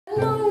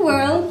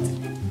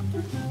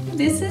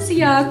This is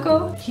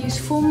Yako. He's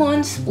 4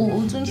 months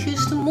old and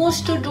he's the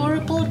most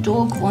adorable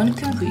dog one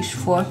can wish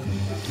for.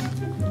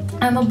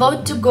 I'm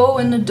about to go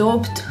and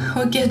adopt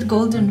or get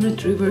golden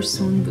retriever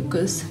soon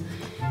because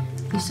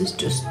this is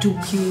just too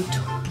cute.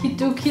 He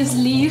took his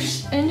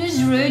leash and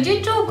is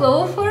ready to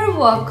go for a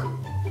walk.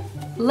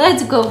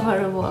 Let's go for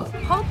a walk.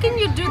 How can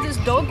you do this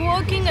dog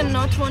walking and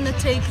not want to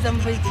take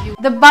them with you?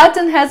 The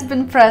button has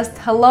been pressed.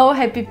 Hello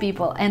happy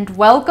people and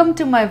welcome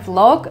to my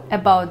vlog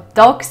about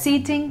dog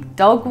sitting,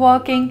 dog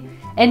walking,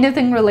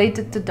 anything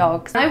related to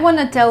dogs. I want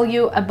to tell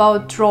you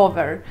about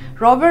Rover.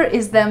 Rover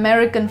is the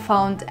American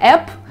found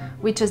app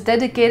which is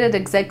dedicated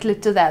exactly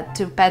to that,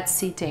 to pet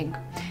sitting.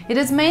 It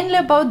is mainly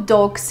about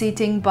dog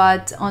sitting,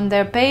 but on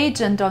their page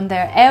and on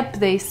their app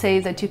they say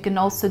that you can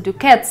also do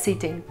cat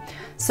sitting.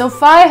 So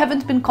far I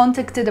haven't been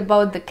contacted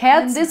about the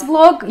cats. In this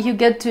vlog you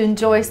get to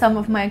enjoy some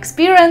of my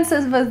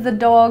experiences with the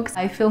dogs.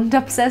 I filmed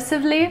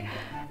obsessively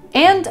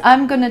and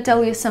I'm gonna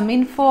tell you some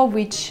info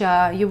which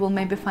you will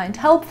maybe find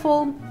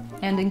helpful,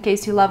 and in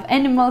case you love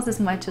animals as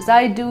much as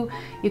I do,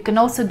 you can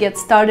also get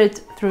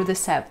started through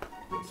this app.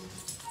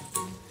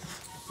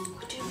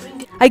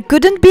 I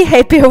couldn't be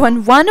happier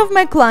when one of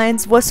my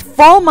clients was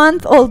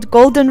 4-month-old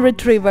golden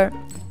retriever.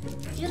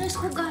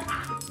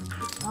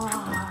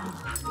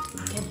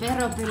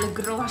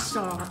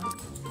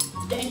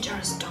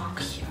 Dangerous dog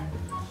here.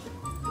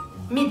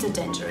 Meet a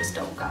dangerous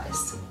dog,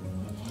 guys.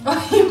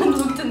 He even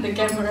looked in the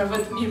camera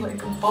with me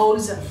like a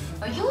poser.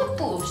 Are you a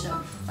poser?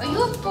 Are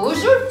you a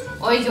poser?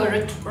 Or you're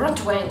a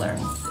Rottweiler?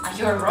 Are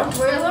you a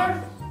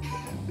Rottweiler?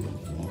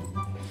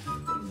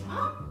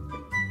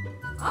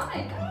 Oh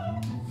my god.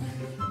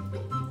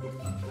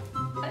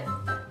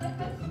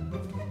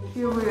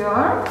 Here we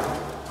are,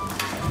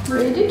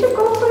 ready to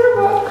go for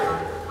a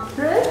walk,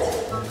 right?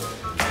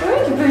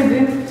 Right,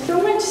 baby,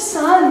 so much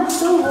sun,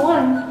 so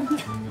warm.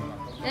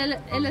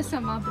 Elle est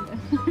amable.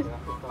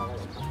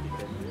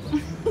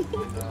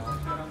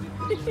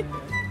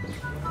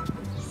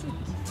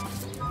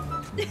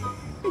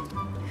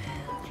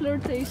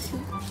 Flirtation.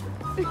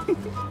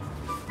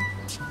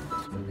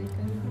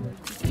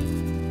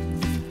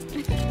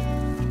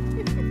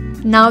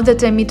 Now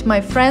that I meet my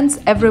friends,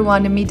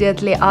 everyone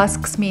immediately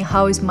asks me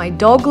how is my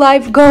dog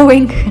life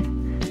going?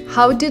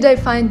 How did I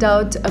find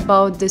out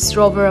about this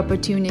Rover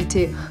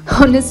opportunity?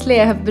 Honestly,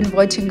 I have been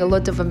watching a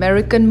lot of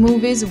American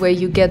movies where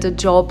you get a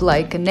job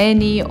like a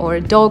nanny or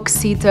a dog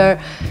sitter,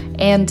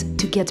 and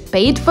to get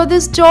paid for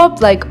this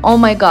job, like, oh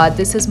my god,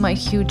 this is my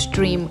huge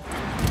dream.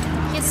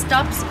 He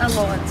stops a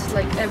lot,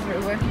 like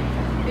everywhere.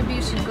 Maybe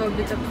you should go a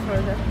bit up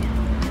further.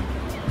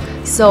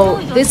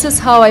 So this is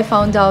how I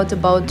found out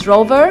about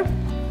Rover.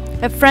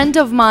 A friend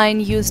of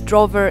mine used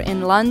Rover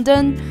in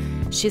London.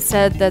 She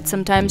said that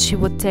sometimes she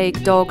would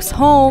take dogs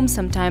home,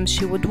 sometimes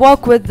she would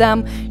walk with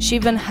them. She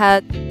even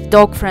had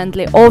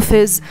dog-friendly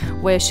office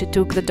where she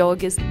took the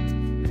doggies.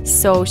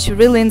 So she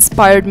really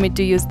inspired me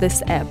to use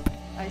this app.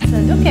 I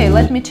said, okay,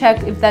 let me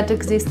check if that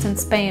exists in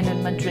Spain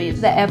and Madrid.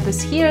 The app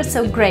is here,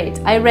 so great.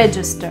 I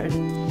registered.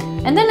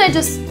 And then I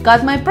just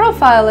got my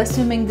profile,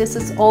 assuming this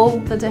is all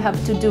that I have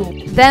to do.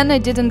 Then I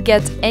didn't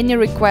get any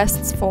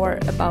requests for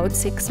about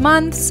 6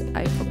 months.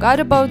 I forgot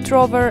about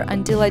Rover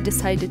until I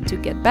decided to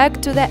get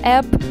back to the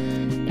app.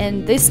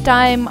 And this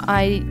time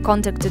I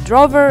contacted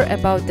Rover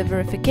about the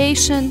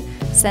verification,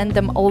 sent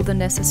them all the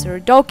necessary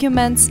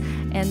documents,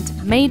 and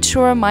made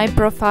sure my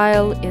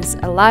profile is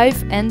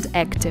alive and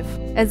active.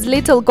 As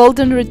little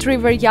golden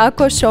retriever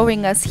Yako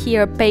showing us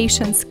here,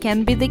 patience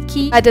can be the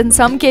key, but in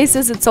some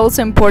cases it's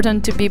also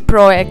important to be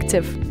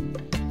proactive.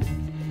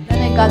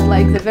 Then I got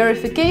like the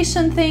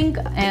verification thing,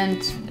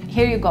 and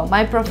here you go,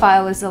 my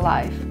profile is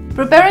alive.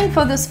 Preparing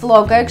for this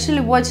vlog, I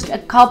actually watched a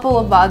couple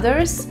of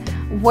others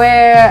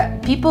where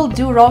people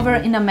do Rover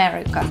in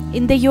America.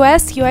 In the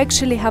US you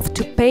actually have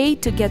to pay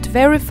to get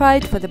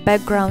verified for the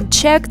background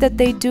check that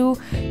they do.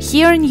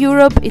 Here in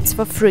Europe it's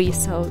for free,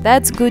 so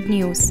that's good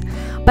news.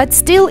 But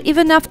still,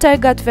 even after I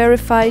got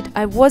verified,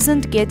 I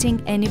wasn't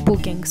getting any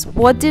bookings.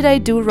 What did I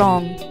do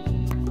wrong?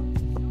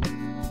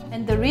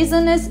 And the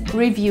reason is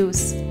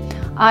reviews.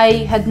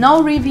 I had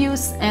no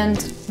reviews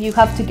and you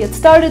have to get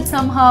started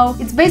somehow.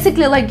 It's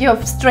basically like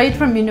you're straight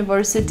from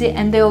university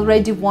and they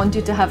already want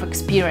you to have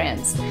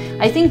experience.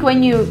 I think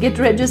when you get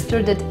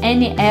registered at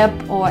any app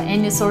or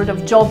any sort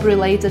of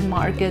job-related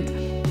market,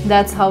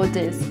 that's how it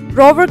is.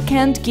 Rover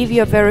can't give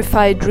you a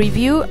verified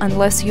review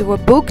unless you were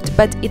booked,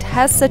 but it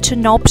has such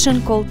an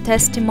option called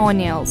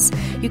testimonials.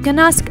 You can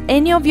ask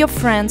any of your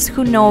friends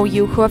who know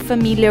you, who are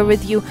familiar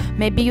with you,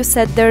 maybe you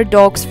set their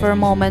dogs for a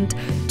moment,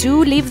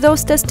 to leave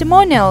those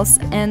testimonials,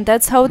 and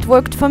that's how it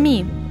worked for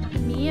me.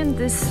 Me and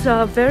this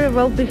very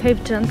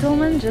well-behaved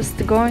gentleman just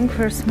going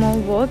for a small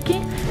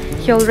walkie.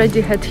 He already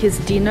had his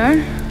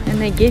dinner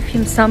and I gave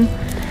him some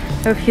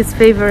of his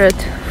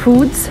favorite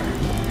foods.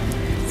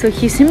 So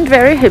he seemed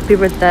very happy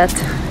with that.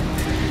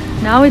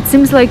 Now it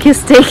seems like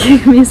he's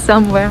taking me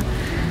somewhere,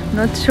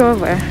 not sure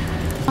where.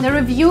 The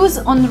reviews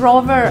on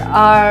Rover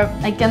are,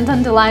 I can't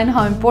underline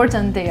how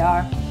important they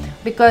are,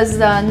 because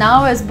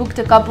now I was booked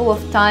a couple of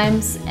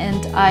times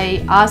and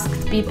I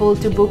asked people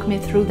to book me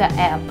through the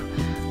app.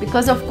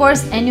 Because of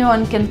course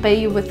anyone can pay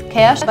you with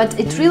cash, but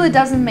it really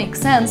doesn't make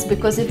sense,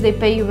 because if they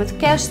pay you with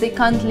cash, they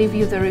can't leave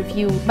you the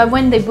review. But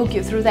when they book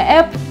you through the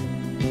app,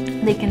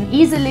 they can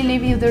easily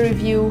leave you the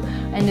review,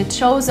 and it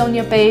shows on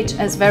your page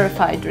as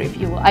verified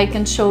review. I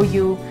can show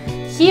you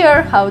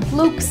here how it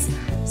looks,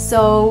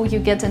 so you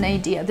get an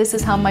idea. This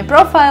is how my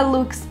profile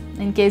looks.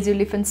 In case you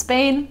live in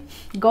Spain,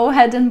 go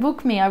ahead and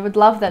book me. I would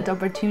love that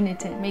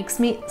opportunity. It makes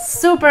me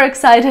super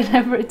excited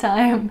every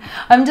time.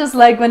 I'm just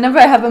like, whenever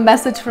I have a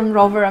message from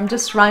Rover, I'm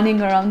just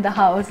running around the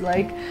house,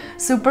 like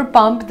super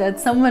pumped that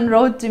someone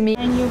wrote to me.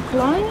 And your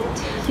client,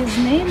 his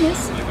name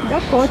is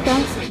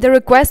Dakota. The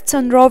requests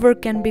on Rover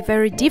can be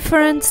very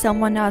different.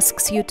 Someone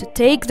asks you to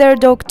take their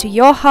dog to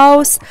your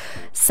house.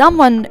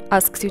 Someone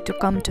asks you to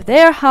come to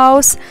their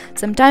house.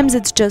 Sometimes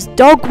it's just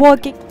dog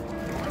walking.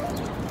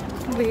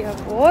 We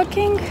are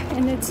walking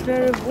and it's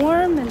very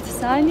warm and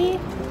sunny,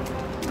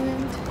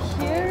 and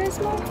here is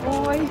my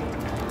boy.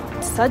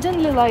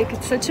 Suddenly, like,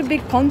 it's such a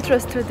big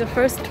contrast with the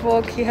first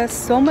walk. He has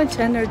so much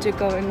energy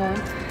going on,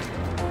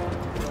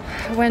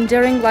 when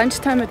during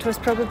lunchtime it was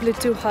probably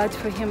too hot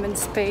for him in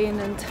Spain.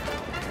 And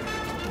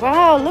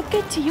wow, look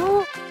at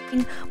you.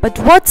 But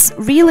what's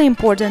really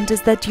important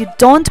is that you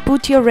don't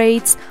put your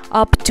rates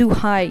up too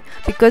high,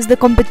 because the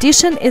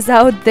competition is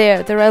out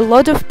there. There are a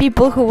lot of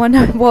people who want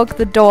to walk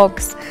the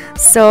dogs,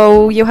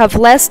 so you have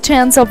less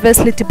chance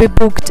obviously to be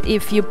booked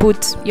if you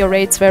put your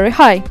rates very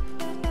high.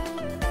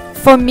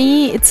 For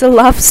me, it's a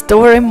love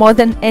story more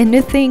than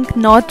anything,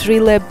 not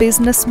really a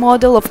business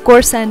model. Of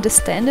course, I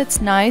understand it's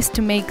nice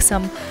to make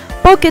some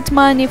pocket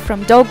money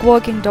from dog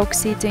walking, dog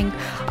sitting.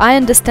 I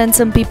understand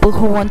some people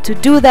who want to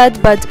do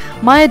that, but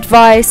my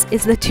advice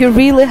is that you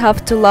really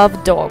have to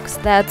love dogs.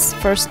 That's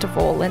first of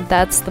all, and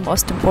that's the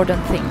most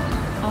important thing.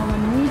 Our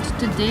mood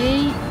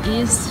today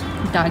is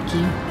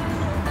Ducky,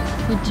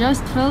 who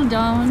just fell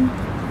down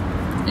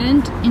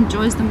and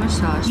enjoys the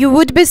massage. You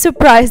would be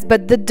surprised,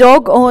 but the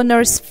dog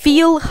owners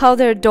feel how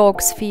their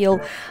dogs feel.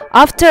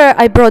 After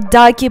I brought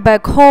Ducky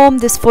back home,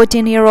 this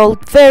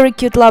 14-year-old very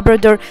cute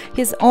Labrador,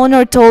 his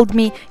owner told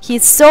me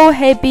he's so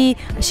happy,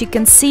 she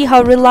can see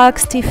how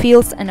relaxed he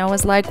feels, and I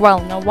was like,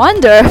 well, no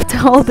wonder after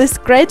all the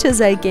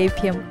scratches I gave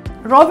him.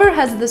 Rover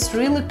has this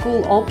really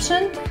cool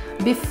option.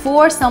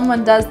 Before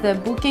someone does their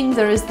booking,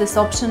 there is this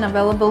option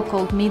available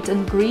called meet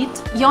and greet.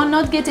 You're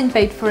not getting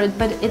paid for it,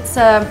 but it's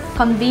a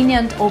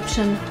convenient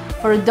option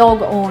for a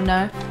dog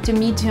owner to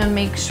meet you and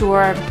make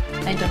sure,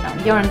 I don't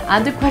know, you're an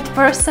adequate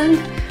person,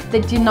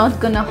 that you're not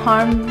gonna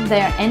harm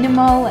their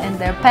animal and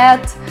their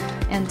pet.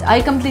 And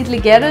I completely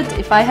get it.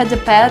 If I had a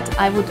pet,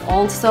 I would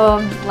also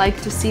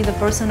like to see the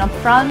person up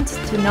front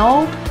to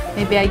know.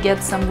 Maybe I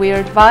get some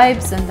weird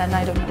vibes and then,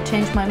 I don't know,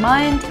 change my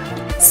mind.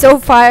 So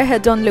far I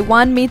had only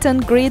one meet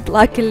and greet.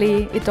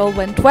 Luckily it all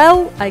went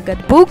well, I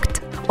got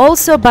booked.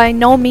 Also, by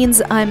no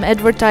means I'm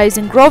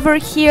advertising Rover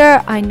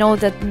here. I know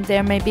that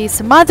there may be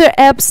some other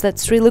apps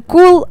that's really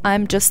cool.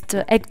 I'm just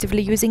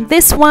actively using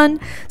this one,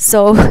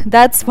 so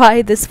that's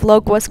why this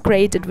vlog was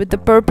created, with the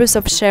purpose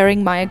of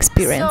sharing my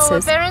experiences. So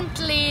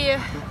apparently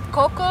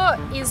Coco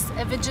is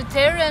a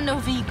vegetarian or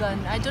vegan.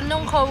 I don't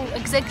know how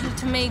exactly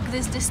to make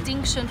this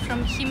distinction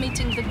from him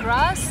eating the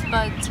grass,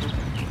 but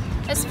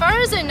as far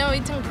as I know,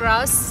 eating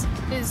grass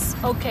is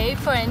okay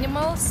for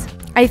animals.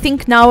 I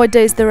think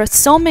nowadays there are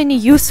so many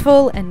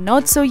useful and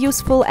not so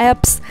useful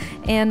apps,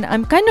 and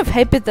I'm kind of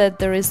happy that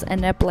there is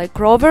an app like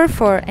Rover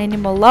for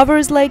animal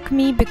lovers like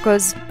me,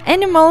 because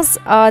animals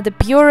are the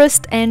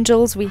purest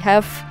angels we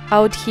have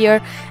out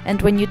here,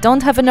 and when you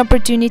don't have an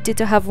opportunity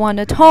to have one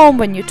at home,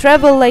 when you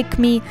travel like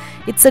me,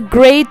 it's a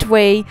great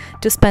way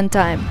to spend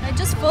time. I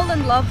just fall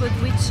in love with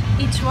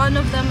each one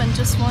of them and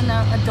just want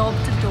to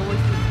adopt a dog.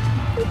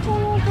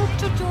 Oh,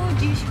 Dr.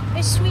 Georgie,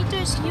 as sweet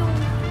as you.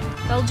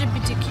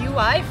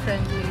 LGBTQI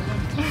friendly.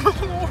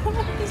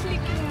 He's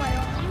licking my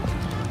arm.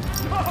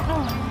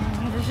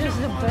 Oh, this is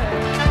the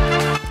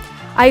best.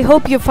 I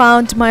hope you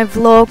found my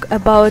vlog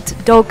about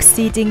dog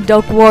sitting,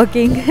 dog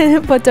walking,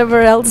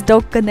 whatever else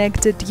dog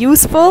connected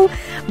useful.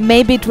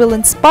 Maybe it will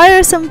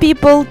inspire some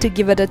people to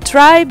give it a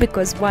try,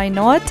 because why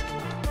not?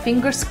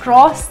 Fingers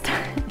crossed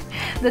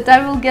that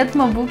I will get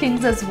more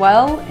bookings as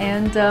well.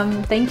 And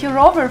thank you,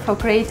 Rover, for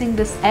creating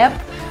this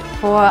app,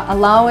 for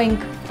allowing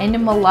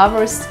animal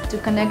lovers to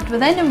connect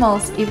with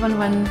animals even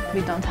when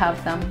we don't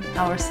have them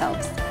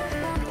ourselves.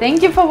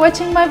 Thank you for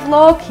watching my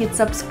vlog. Hit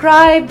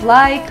subscribe,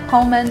 like,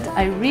 comment.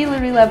 I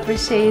really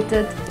appreciate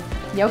it.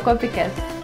 Yako Piquet.